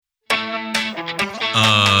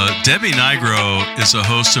Debbie Nigro is a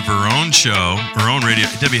host of her own show, her own radio.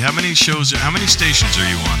 Debbie, how many stations are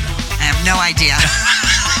you on now? I have no idea.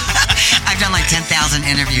 I've done like 10,000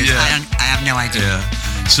 interviews. Yeah. I have no idea. Yeah.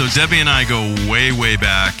 So Debbie and I go way, way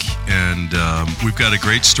back, and we've got a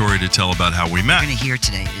great story to tell about how we met. What we're going to hear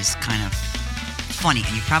today is kind of funny,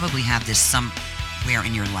 and you probably have this somewhere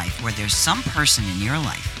in your life where there's some person in your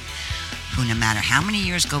life who, no matter how many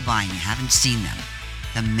years go by and you haven't seen them,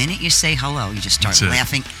 the minute you say hello, you just start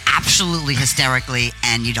laughing absolutely hysterically,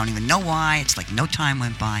 and you don't even know why. It's like no time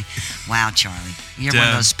went by. Wow, Charlie. You're one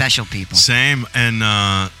of those special people. Same. And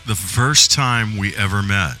the first time we ever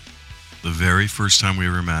met,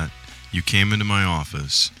 you came into my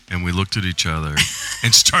office, and we looked at each other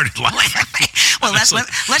and started laughing. Well,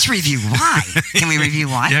 let's review why. Can we review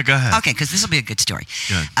why? Yeah, go ahead. Okay, because this will be a good story.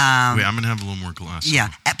 Good. Wait, I'm going to have a little more glass. Yeah.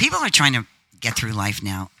 People are trying to get through life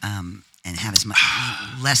now and have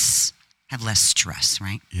less stress,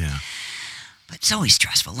 right? Yeah. But it's always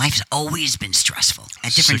stressful. Life's always been stressful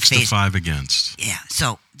at different phases. 6 to 5 against. Yeah.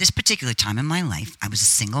 So this particular time in my life, I was a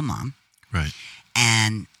single mom. Right.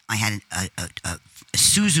 And I had a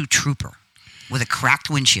Isuzu Trooper with a cracked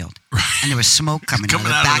windshield. Right. And there was smoke coming out of the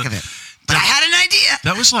back of it. But I had an idea.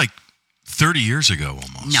 That was like 30 years ago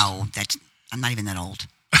almost. No, I'm not even that old.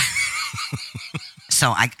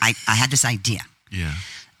 So I had this idea. Yeah.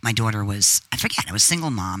 My daughter was, I was a single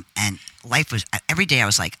mom, and life was, every day I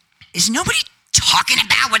was like, is nobody talking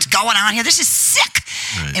about what's going on here? This is sick.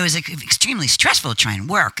 Right. It was extremely stressful to try and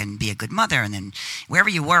work and be a good mother, and then wherever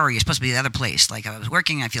you were, you're supposed to be the other place. Like I was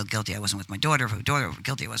working, I feel guilty I wasn't with my daughter. For daughter,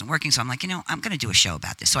 guilty I wasn't working. So I'm like, I'm going to do a show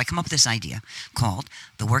about this. So I come up with this idea called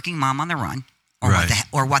The Working Mom on the Run,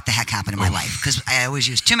 or what the heck happened in my life. Because I always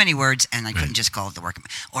use too many words, and I couldn't just call it The Working Mom.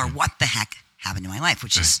 Or what the heck happened in my life,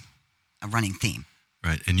 which is a running theme.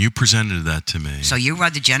 Right, and you presented that to me. So you were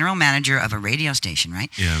the general manager of a radio station, right?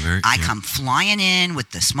 Yeah, I come flying in with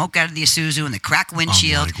the smoke out of the Isuzu and the cracked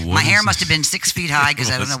windshield. Like, my hair must have been 6 feet high because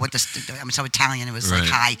I don't know what I'm so Italian. It was like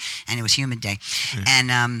high, and it was humid day. Yeah.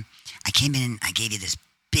 And I came in, I gave you this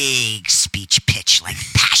big speech pitch, like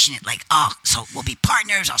passionate, like, oh, so we'll be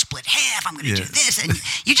partners. I'll split half. I'm going to do this. And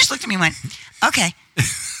you just looked at me and went, okay.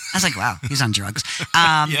 I was like, wow, he's on drugs.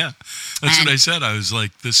 Yeah, that's what I said. I was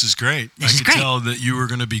like, this is great. I could tell that you were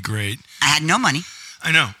going to be great. I had no money.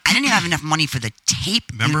 I know. I didn't even have enough money for the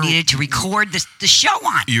tape you needed to record the show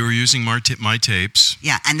on. You were using my tapes.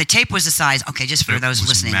 Yeah, and the tape was the size, okay, just for those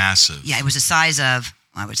listening. It was massive. Yeah, it was the size of,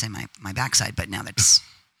 well, I would say my backside, but now that's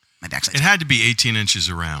my backside. It had to be 18 inches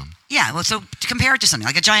around. Yeah, well, so compare it to something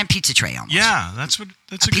like a giant pizza tray almost. Yeah, that's a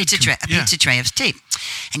pizza tray of tape.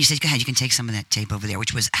 And you said, go ahead, you can take some of that tape over there,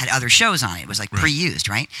 which had other shows on it. It was like pre-used,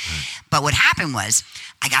 right? But what happened was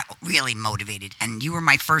I got really motivated, and you were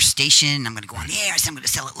my first station. I'm going to go on the air. So I'm going to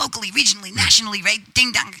sell it locally, regionally, nationally, right?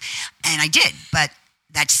 Ding dong. And I did. But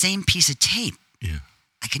that same piece of tape,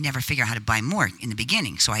 I could never figure out how to buy more in the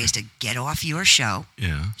beginning. So I used to get off your show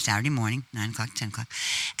Saturday morning, 9 o'clock, 10 o'clock,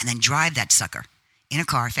 and then drive that sucker in a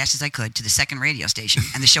car fast as I could to the second radio station,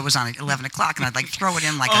 and the show was on at 11 o'clock, and I'd like throw it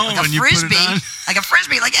in like a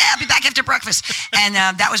frisbee, like I'll be back after breakfast, and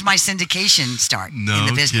that was my syndication start in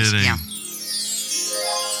the business. Kidding.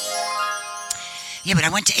 Yeah, but I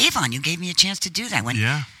went to Avon. You gave me a chance to do that.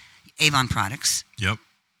 Avon products. Yep.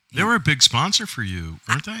 They were a big sponsor for you,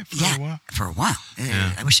 weren't they? For a while. For a while.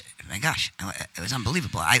 I wish. My gosh, it was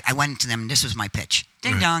unbelievable. I went to them, and this was my pitch.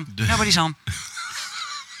 Ding dong. Nobody's home.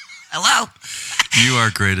 Hello. You are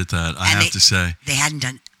great at that, I have to say. They hadn't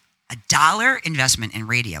done $1 investment in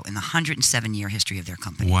radio in the 107-year history of their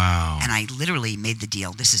company. Wow. And I literally made the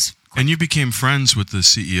deal. And you became friends with the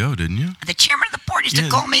CEO, didn't you? The chairman of the board used to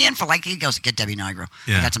call me in for he goes, get Debbie Nigro.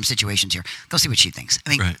 Yeah. I got some situations here. Go see what she thinks. I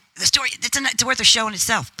mean, the story, it's worth a show in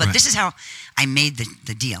itself. But this is how I made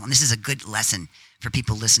the deal. And this is a good lesson for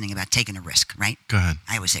people listening about taking a risk, right? Go ahead.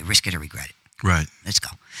 I always say risk it or regret it. Right. Let's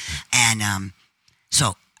go. And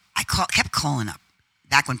so I kept calling up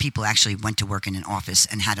back when people actually went to work in an office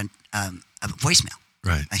and had a voicemail,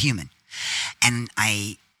 a human. And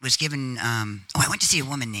I was given, I went to see a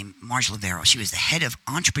woman named Marge Lavero. She was the head of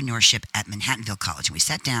entrepreneurship at Manhattanville College. And we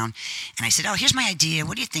sat down, and I said, oh, here's my idea.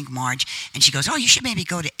 What do you think, Marge? And she goes, oh, you should maybe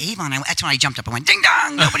go to Avon. That's when I jumped up. I went, ding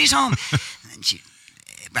dong, nobody's home. And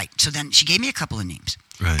so then she gave me a couple of names.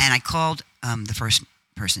 Right. And I called the first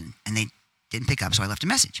person, and they Didn't pick up, so I left a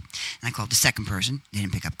message. And I called the second person. They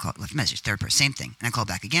didn't pick up, left a message. Third person, same thing. And I called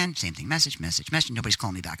back again, same thing, message. Nobody's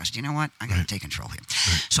calling me back. I said, you know what? I got to take control here.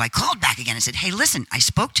 So I called back again and said, hey, listen, I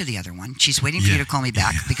spoke to the other one. She's waiting for you to call me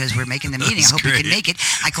back because we're making the meeting. I hope you can make it.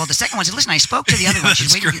 I called the second one and said, listen, I spoke to the other one.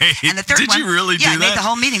 She's waiting for you. And the third one, Did you really do that? I made the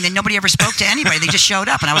whole meeting. Then nobody ever spoke to anybody. They just showed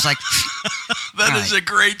up. And I was like, that is a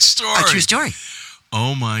great story. A true story.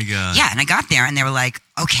 Oh, my God. Yeah, and I got there, and they were like,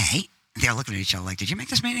 okay. They were looking at each other like, did you make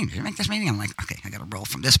this meeting? Did you make this meeting? I'm like, okay, I got to roll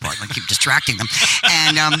from this part. Like, keep distracting them.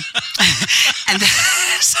 And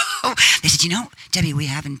so they said, you know, Debbie, we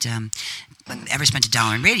haven't ever spent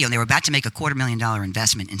 $1 in radio. And they were about to make a $250,000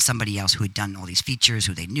 investment in somebody else who had done all these features,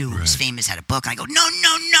 who they knew was famous, had a book. And I go, no,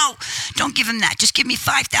 don't give him that. Just give me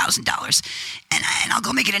 $5,000, and I'll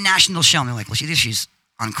go make it a national show. And they're like, well, either she's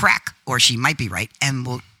on crack or she might be right, and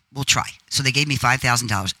we'll try. So they gave me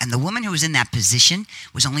 $5,000, and the woman who was in that position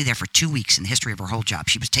was only there for 2 weeks in the history of her whole job.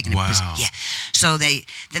 She was taking a position. Yeah. So they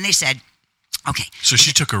said, okay. So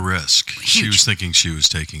she took a risk. Huge. She was thinking she was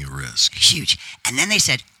taking a risk. Huge. And then they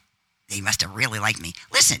said, they must have really liked me.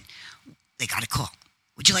 Listen, they got a call.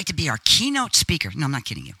 Would you like to be our keynote speaker? No, I'm not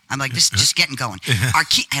kidding you. I'm like, just getting going. I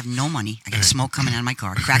have no money. I got smoke coming out of my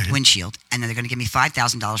car, cracked windshield, and then they're going to give me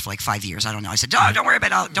 $5,000 for like 5 years. I don't know. I said, don't worry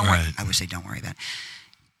about it. Don't worry. I always say, don't worry about it.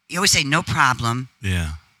 You always say, no problem.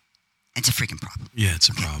 Yeah. It's a freaking problem. Yeah, it's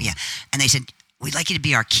a problem. Yeah. And they said, we'd like you to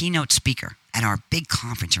be our keynote speaker at our big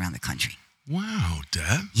conference around the country. Wow,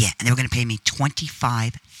 Dad. Yeah, and they were going to pay me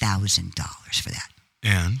 $25,000 for that.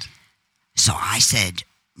 And? So I said,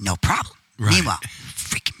 no problem. Right. Meanwhile,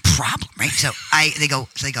 freaking problem, right? So they go,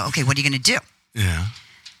 okay, what are you going to do? Yeah.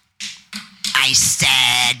 I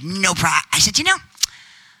said, no problem. I said, you know,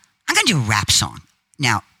 I'm going to do a rap song.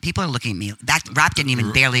 Now, people are looking at me. That rap didn't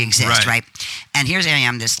even barely exist, right? And here's I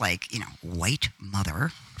am, this white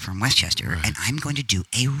mother from Westchester, and I'm going to do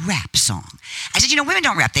a rap song. I said, you know, women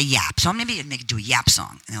don't rap, they yap. So maybe I'd do a yap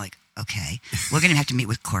song. And they're like, okay, we're going to have to meet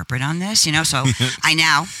with corporate on this, you know? So I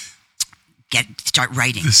now start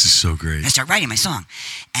writing. This is so great. I start writing my song,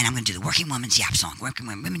 and I'm going to do the working woman's yap song. Working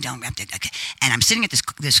women don't rap. Okay. And I'm sitting at this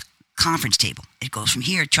conference table. It goes from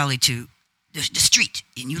here, Charlie, to the street,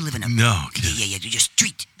 and you live in a just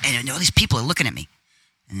street, and all these people are looking at me,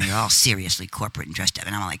 and they're all seriously corporate and dressed up,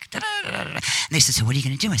 and I'm like, and they said, so what are you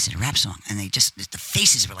going to do? I said, a rap song, and the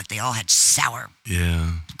faces were like they all had sour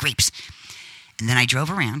grapes, and then I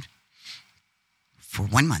drove around for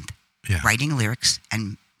 1 month, writing lyrics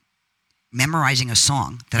and memorizing a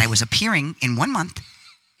song that I was appearing in 1 month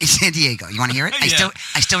in San Diego. You want to hear it? I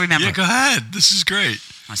still remember. Yeah, go ahead. This is great.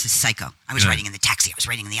 I was this psycho. I was writing in the taxi. I was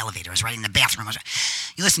writing in the elevator. I was writing in the bathroom.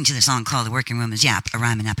 You listen to the song called The Working Woman's Yap, a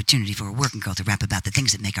rhyme and opportunity for a working girl to rap about the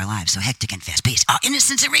things that make our lives so hectic and fast-paced. Our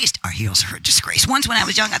innocence erased. Our heroes are a disgrace. Once when I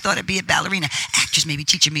was young, I thought I'd be a ballerina. Actress maybe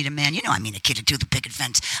teaching me to man. You know, I mean, a kid or two, the picket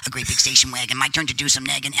fence, a great big station wagon, my turn to do some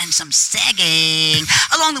nagging and some sagging.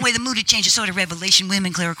 Along the way, the mood had changed. A sort of revelation.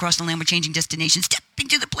 Women clear across the land were changing destinations. Stepping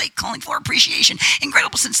to the plate, calling for appreciation.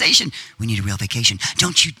 Incredible sensation. We need a real vacation.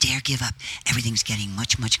 Don't you dare give up. Everything's getting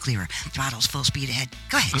much, much clearer. Throttles full speed ahead.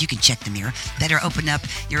 Go ahead, you can check the mirror. Better open up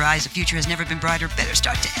your eyes. The future has never been brighter. Better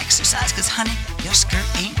start to exercise, because, honey, your skirt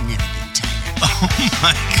ain't never been tighter. Oh, my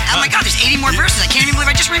God. Oh, my God, there's 80 more verses. I can't even believe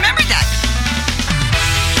I just remembered that.